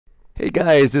Hey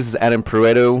guys, this is Adam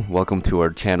Peredo. Welcome to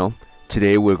our channel.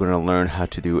 Today we're going to learn how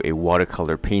to do a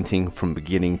watercolor painting from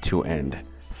beginning to end.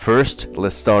 First,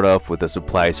 let's start off with the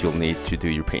supplies you'll need to do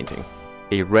your painting.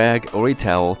 A rag or a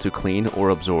towel to clean or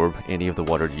absorb any of the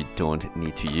water you don't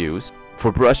need to use.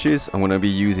 For brushes, I'm going to be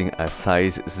using a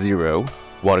size 0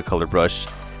 watercolor brush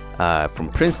from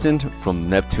Princeton, from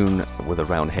Neptune with a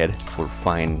round head for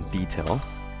fine detail.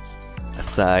 A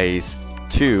size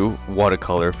 2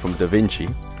 watercolor from Da Vinci.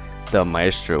 The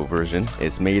Maestro version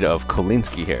is made of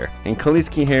Kolinsky hair, and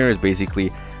Kolinsky hair is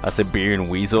basically a Siberian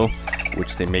weasel,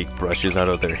 which they make brushes out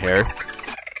of their hair.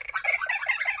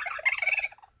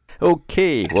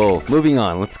 Okay, well, moving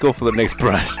on, let's go for the next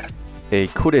brush. A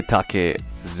Kuretake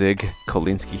Zig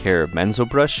Kolinsky hair Menzo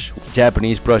brush. It's a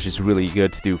Japanese brush, it's really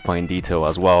good to do fine detail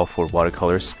as well for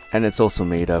watercolors, and it's also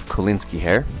made of Kolinsky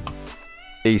hair.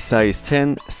 A size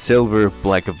 10 silver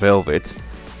black velvet,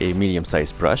 a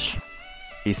medium-sized brush.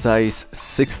 A size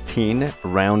 16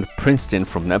 round Princeton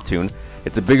from Neptune.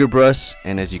 It's a bigger brush,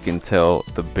 and as you can tell,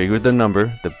 the bigger the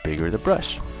number, the bigger the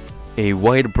brush. A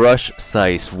wide brush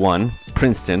size 1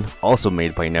 Princeton, also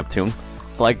made by Neptune.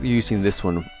 I like using this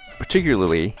one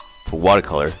particularly for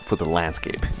watercolor for the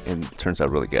landscape, and it turns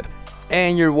out really good.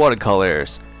 And your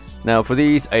watercolors. Now for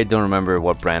these, I don't remember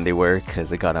what brand they were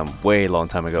because I got them way long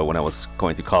time ago when I was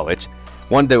going to college.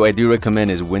 One that I do recommend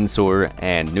is Winston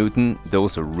and Newton.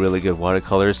 Those are really good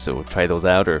watercolors, so try those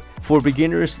out. Or for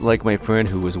beginners like my friend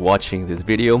who is watching this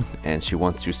video and she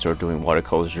wants to start doing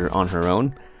watercolors on her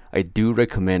own, I do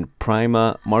recommend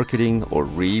Prima Marketing or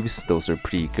Reeves. Those are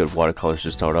pretty good watercolors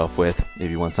to start off with. If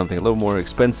you want something a little more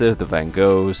expensive, the Van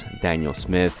Goghs, Daniel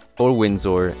Smith, or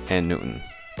Winston and Newton.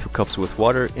 2 cups with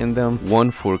water in them,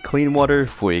 1 for clean water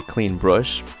for a clean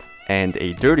brush, and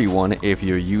a dirty one if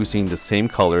you're using the same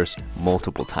colors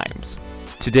multiple times.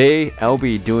 Today I'll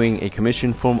be doing a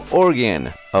commission from Oregon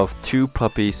of 2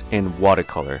 puppies in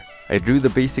watercolor. I drew the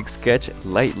basic sketch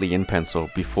lightly in pencil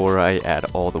before I add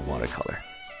all the watercolor.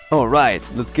 Alright,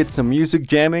 let's get some music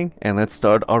jamming and let's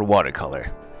start our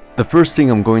watercolor. The first thing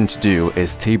I'm going to do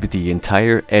is tape the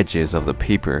entire edges of the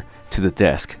paper to the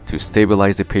desk to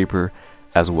stabilize the paper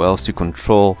as well as to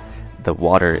control the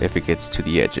water if it gets to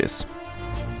the edges.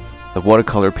 The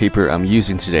watercolor paper I'm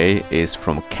using today is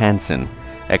from Canson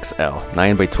XL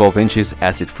 9 by 12 inches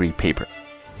acid-free paper.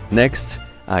 Next,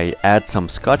 I add some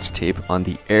scotch tape on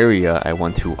the area I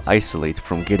want to isolate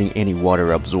from getting any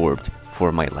water absorbed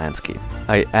for my landscape.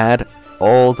 I add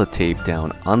all the tape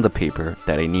down on the paper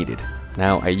that I needed.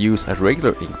 Now I use a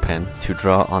regular ink pen to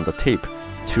draw on the tape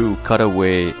to cut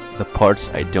away the parts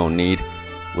I don't need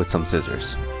with some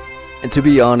scissors. And to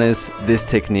be honest, this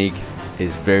technique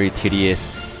is very tedious.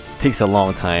 Takes a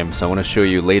long time, so I want to show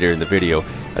you later in the video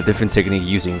a different technique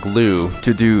using glue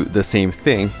to do the same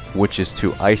thing, which is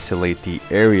to isolate the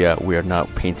area we are not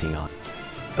painting on.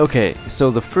 Okay, so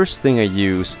the first thing I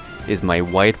use is my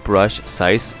white brush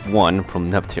size 1 from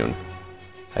Neptune.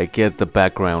 I get the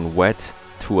background wet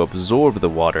to absorb the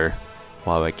water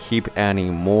while I keep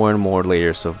adding more and more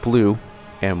layers of blue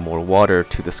and more water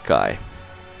to the sky.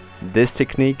 This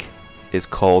technique is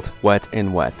called wet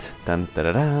and wet. Dun, da,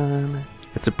 da, da.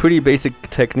 It's a pretty basic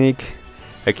technique.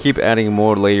 I keep adding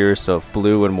more layers of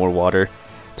blue and more water.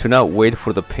 To not wait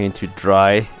for the paint to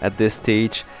dry at this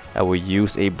stage, I will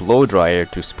use a blow dryer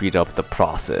to speed up the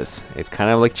process. It's kind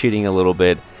of like cheating a little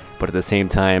bit, but at the same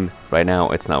time, right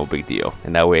now it's not a big deal.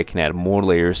 And that way I can add more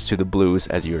layers to the blues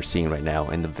as you're seeing right now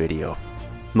in the video.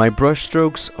 My brush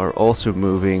strokes are also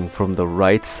moving from the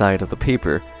right side of the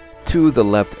paper to the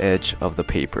left edge of the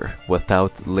paper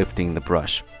without lifting the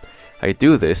brush. I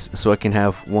do this so I can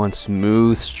have one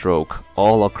smooth stroke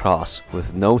all across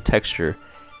with no texture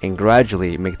and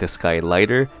gradually make the sky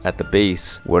lighter at the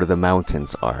base where the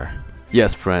mountains are.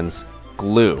 Yes friends,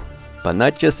 glue, but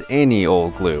not just any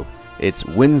old glue. It's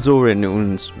Winston &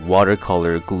 Newton's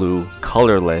watercolor glue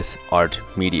colorless art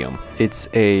medium. It's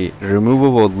a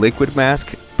removable liquid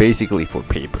mask basically for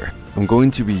paper. I'm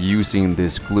going to be using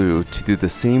this glue to do the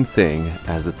same thing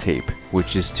as the tape,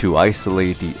 which is to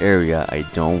isolate the area I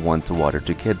don't want the water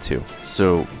to get to.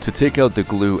 So to take out the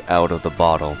glue out of the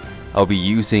bottle, I'll be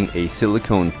using a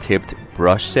silicone tipped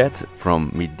brush set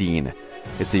from Medeen.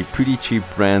 It's a pretty cheap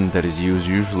brand that is used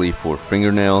usually for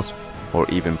fingernails or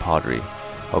even pottery.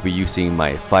 I'll be using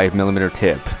my 5mm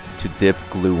tip to dip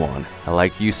glue on. I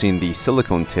like using the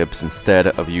silicone tips instead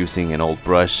of using an old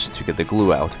brush to get the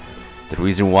glue out. The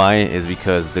reason why is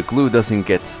because the glue doesn't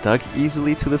get stuck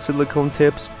easily to the silicone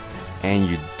tips and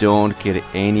you don't get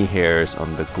any hairs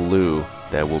on the glue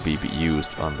that will be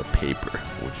used on the paper,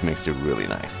 which makes it really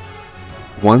nice.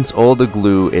 Once all the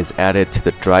glue is added to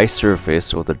the dry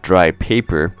surface or the dry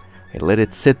paper, I let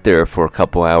it sit there for a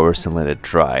couple hours and let it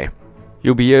dry.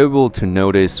 You'll be able to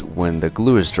notice when the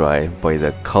glue is dry by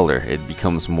the color. It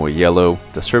becomes more yellow,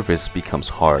 the surface becomes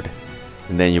hard,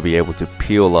 and then you'll be able to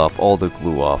peel off all the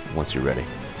glue off once you're ready.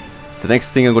 The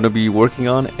next thing I'm going to be working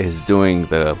on is doing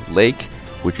the lake,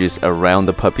 which is around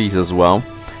the puppies as well.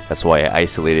 That's why I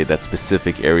isolated that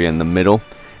specific area in the middle.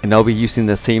 And I'll be using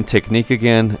the same technique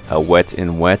again, a wet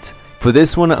and wet. For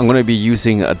this one, I'm going to be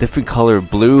using a different color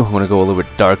blue. I'm going to go a little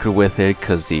bit darker with it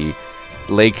because the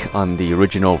lake on the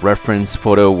original reference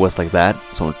photo was like that.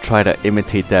 So I'll try to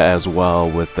imitate that as well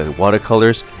with the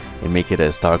watercolors and make it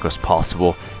as dark as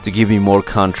possible to give me more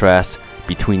contrast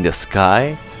between the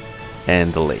sky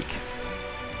and the lake.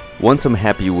 Once I'm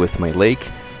happy with my lake,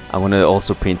 I want to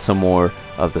also paint some more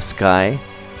of the sky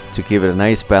to give it a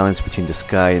nice balance between the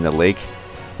sky and the lake.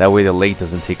 That way the lake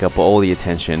doesn't take up all the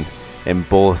attention and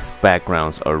both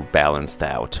backgrounds are balanced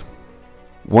out.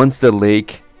 Once the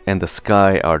lake and the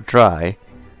sky are dry,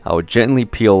 I will gently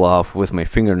peel off with my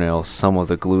fingernails some of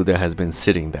the glue that has been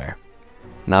sitting there.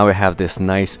 Now I have this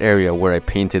nice area where I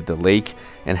painted the lake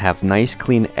and have nice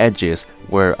clean edges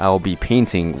where I'll be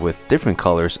painting with different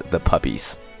colors the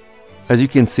puppies. As you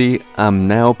can see, I'm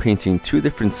now painting two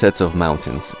different sets of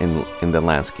mountains in the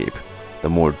landscape. The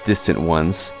more distant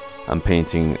ones, I'm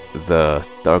painting the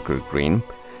darker green,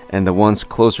 and the ones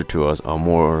closer to us are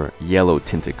more yellow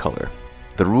tinted color.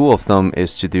 The rule of thumb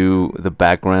is to do the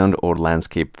background or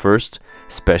landscape first,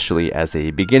 especially as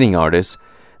a beginning artist.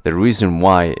 The reason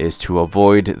why is to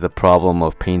avoid the problem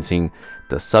of painting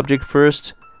the subject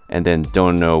first and then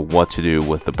don't know what to do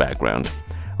with the background.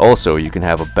 Also, you can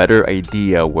have a better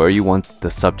idea where you want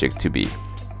the subject to be.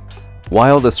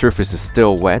 While the surface is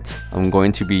still wet, I'm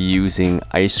going to be using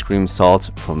ice cream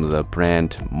salt from the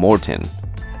brand Morton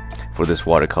for this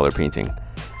watercolor painting.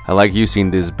 I like using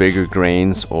these bigger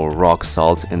grains or rock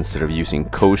salt instead of using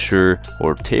kosher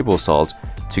or table salt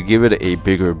to give it a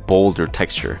bigger, bolder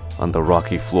texture on the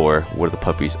rocky floor where the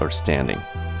puppies are standing.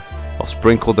 I'll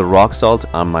sprinkle the rock salt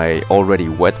on my already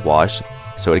wet wash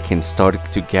so it can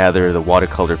start to gather the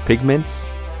watercolor pigments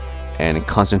and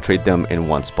concentrate them in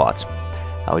one spot.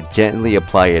 I'll gently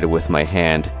apply it with my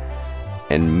hand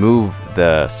and move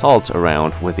the salt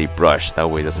around with a brush, that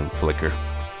way it doesn't flicker.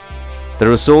 The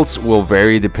results will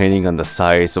vary depending on the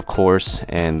size, of course,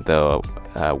 and the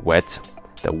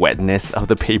wetness of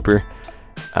the paper.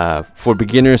 For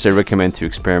beginners, I recommend to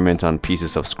experiment on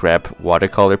pieces of scrap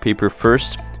watercolor paper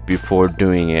first before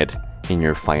doing it in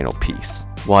your final piece.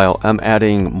 While I'm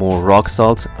adding more rock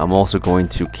salt, I'm also going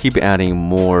to keep adding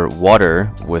more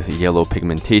water with yellow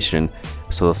pigmentation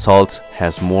so the salt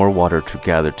has more water to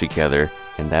gather together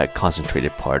in that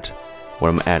concentrated part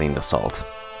where I'm adding the salt.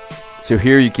 So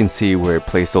here you can see where I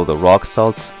placed all the rock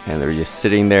salts and they're just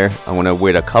sitting there. I'm gonna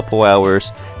wait a couple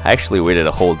hours. I actually waited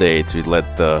a whole day to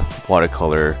let the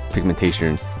watercolor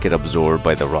pigmentation get absorbed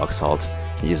by the rock salt.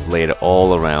 You just laid it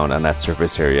all around on that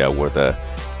surface area where the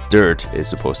dirt is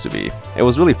supposed to be. It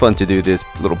was really fun to do this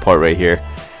little part right here,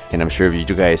 and I'm sure if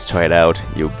you guys try it out,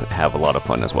 you'll have a lot of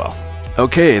fun as well.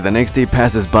 Okay, the next day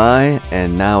passes by,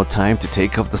 and now time to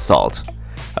take off the salt.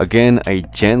 Again, I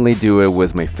gently do it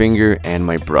with my finger and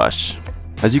my brush.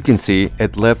 As you can see,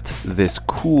 it left this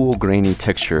cool grainy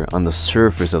texture on the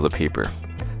surface of the paper.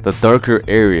 The darker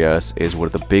areas is where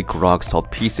the big rock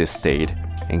salt pieces stayed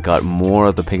and got more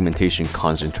of the pigmentation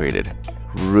concentrated.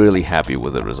 Really happy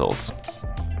with the results.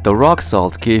 The rock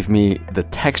salt gave me the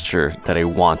texture that I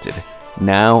wanted.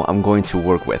 Now I'm going to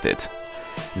work with it.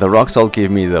 The rock salt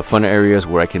gave me the fun areas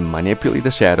where I can manipulate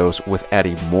the shadows with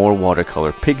adding more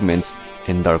watercolor pigments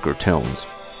in darker tones.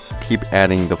 Keep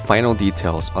adding the final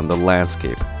details on the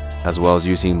landscape, as well as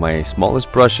using my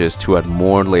smallest brushes to add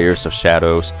more layers of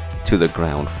shadows to the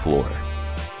ground floor.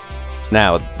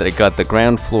 Now that I got the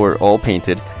ground floor all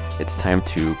painted, it's time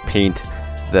to paint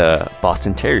the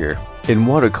Boston Terrier. In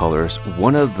watercolors,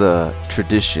 one of the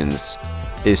traditions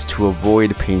is to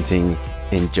avoid painting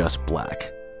in just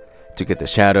black, to get the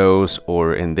shadows,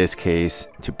 or in this case,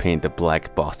 to paint the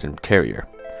black Boston Terrier.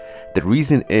 The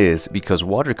reason is because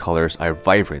watercolors are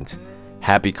vibrant,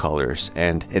 happy colors,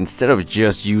 and instead of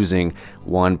just using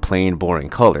one plain boring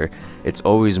color, it's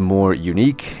always more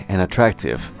unique and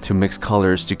attractive to mix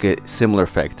colors to get similar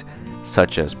effect,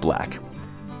 such as black.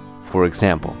 For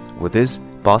example, with this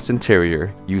Boston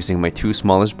Terrier, using my two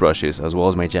smallest brushes as well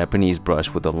as my Japanese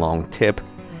brush with a long tip,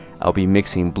 I'll be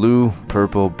mixing blue,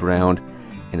 purple, brown,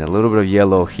 and a little bit of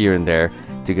yellow here and there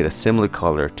to get a similar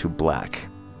color to black.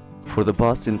 For the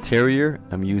Boston Terrier,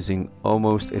 I'm using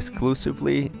almost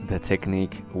exclusively the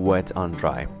technique wet on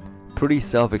dry. Pretty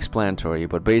self-explanatory,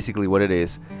 but basically what it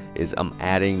is I'm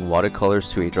adding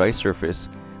watercolors to a dry surface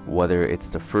whether it's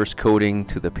the first coating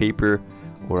to the paper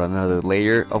or another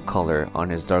layer of color on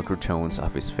his darker tones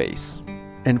of his face.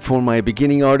 And for my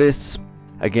beginning artists,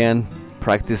 again,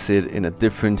 practice it in a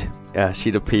different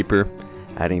sheet of paper,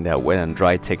 adding that wet and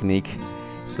dry technique,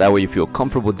 so that way you feel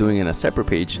comfortable doing it in a separate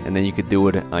page, and then you could do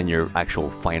it on your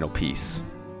actual final piece.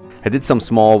 I did some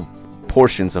small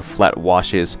portions of flat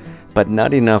washes, but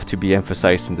not enough to be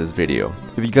emphasized in this video.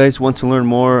 If you guys want to learn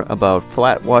more about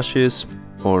flat washes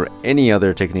or any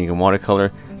other technique in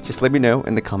watercolor, just let me know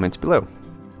in the comments below.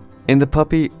 In the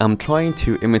puppy, I'm trying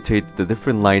to imitate the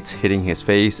different lights hitting his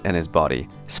face and his body,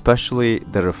 especially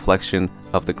the reflection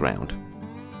of the ground.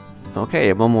 Okay,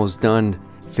 I'm almost done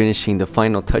finishing the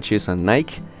final touches on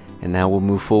Nike, and now we'll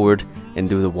move forward and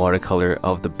do the watercolor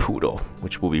of the poodle,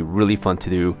 which will be really fun to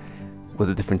do with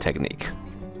a different technique.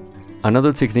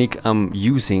 Another technique I'm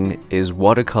using is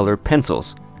watercolor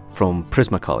pencils from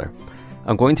Prismacolor.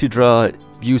 I'm going to draw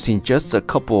using just a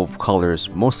couple of colors,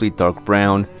 mostly dark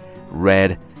brown,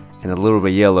 red, and a little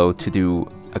bit yellow to do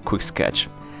a quick sketch.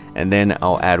 And then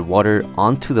I'll add water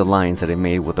onto the lines that I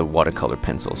made with the watercolor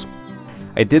pencils.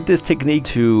 I did this technique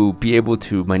to be able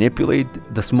to manipulate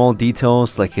the small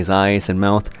details like his eyes and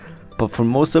mouth, but for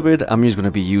most of it I'm just going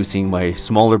to be using my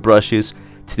smaller brushes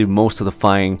to do most of the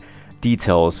fine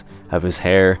details of his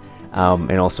hair,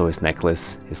 and also his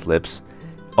necklace, his lips,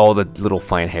 all the little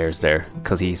fine hairs there,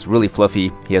 because he's really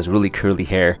fluffy, he has really curly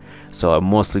hair, so I'm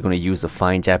mostly going to use the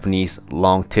fine Japanese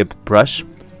long tip brush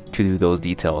to do those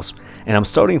details. And I'm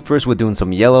starting first with doing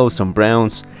some yellows, some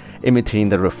browns, imitating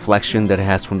the reflection that it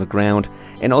has from the ground,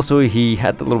 and also he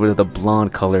had a little bit of the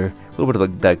blonde color, a little bit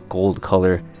of that gold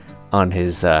color on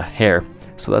his hair.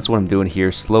 So that's what I'm doing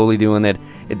here, slowly doing it.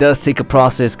 It does take a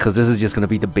process because this is just going to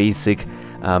be the basic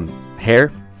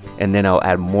hair, and then I'll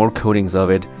add more coatings of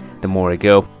it the more I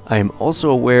go. I am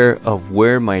also aware of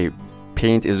where my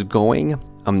paint is going.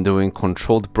 I'm doing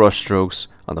controlled brush strokes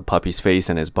on the puppy's face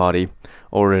and his body,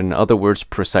 or in other words,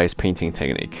 precise painting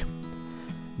technique.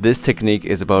 This technique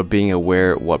is about being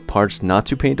aware what parts not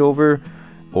to paint over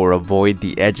or avoid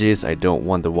the edges I don't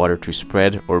want the water to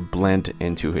spread or blend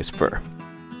into his fur.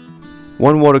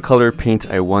 One watercolor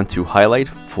paint I want to highlight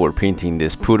for painting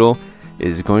this poodle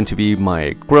is going to be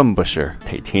my Grumbushar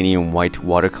titanium white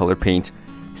watercolor paint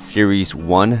series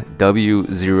 1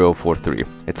 W043.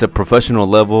 It's a professional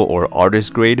level or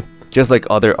artist grade. Just like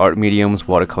other art mediums,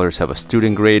 watercolors have a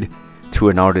student grade to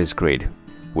an artist grade,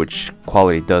 which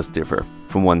quality does differ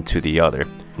from one to the other.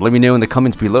 Let me know in the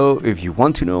comments below if you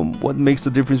want to know what makes the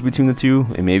difference between the two,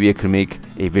 and maybe I can make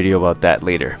a video about that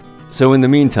later. So in the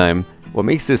meantime, what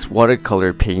makes this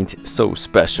watercolor paint so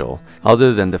special,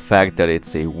 other than the fact that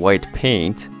it's a white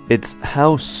paint, it's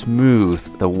how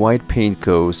smooth the white paint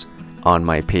goes on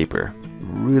my paper.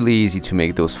 Really easy to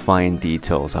make those fine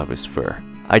details of his fur.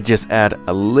 I just add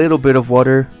a little bit of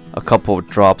water, a couple of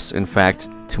drops in fact,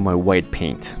 to my white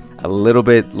paint. A little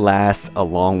bit lasts a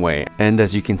long way, and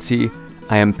as you can see,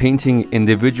 I am painting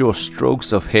individual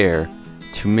strokes of hair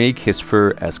to make his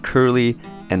fur as curly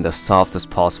and as soft as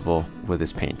possible with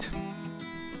this paint.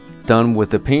 Done with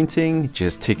the painting,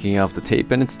 just taking off the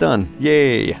tape and it's done.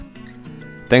 Yay!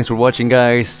 Thanks for watching,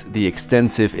 guys, the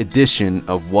extensive edition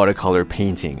of watercolor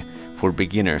painting for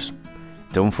beginners.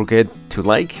 Don't forget to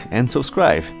like and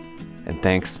subscribe, and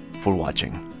thanks for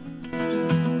watching.